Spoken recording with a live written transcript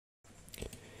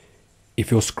If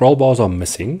your scroll bars are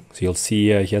missing, so you'll see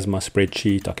here's my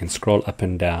spreadsheet, I can scroll up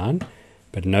and down,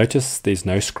 but notice there's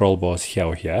no scroll bars here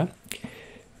or here.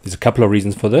 There's a couple of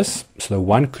reasons for this. So the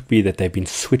one could be that they've been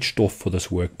switched off for this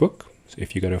workbook. So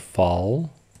if you go to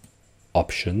File,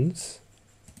 Options,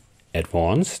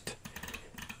 Advanced,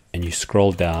 and you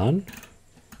scroll down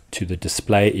to the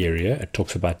display area, it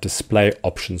talks about display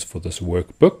options for this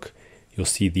workbook. You'll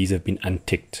see these have been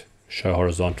unticked. Show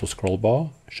horizontal scroll bar,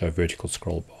 show vertical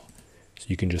scroll bar. So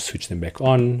you can just switch them back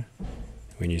on.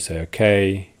 When you say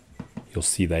OK, you'll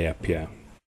see they appear.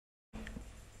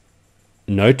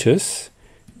 Notice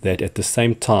that at the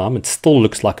same time, it still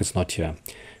looks like it's not here.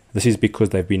 This is because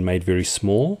they've been made very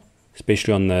small,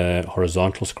 especially on the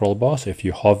horizontal scroll bar. So if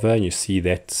you hover and you see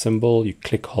that symbol, you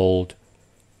click, hold,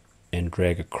 and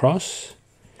drag across.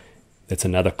 That's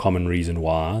another common reason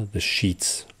why the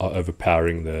sheets are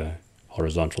overpowering the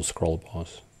horizontal scroll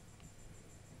bars.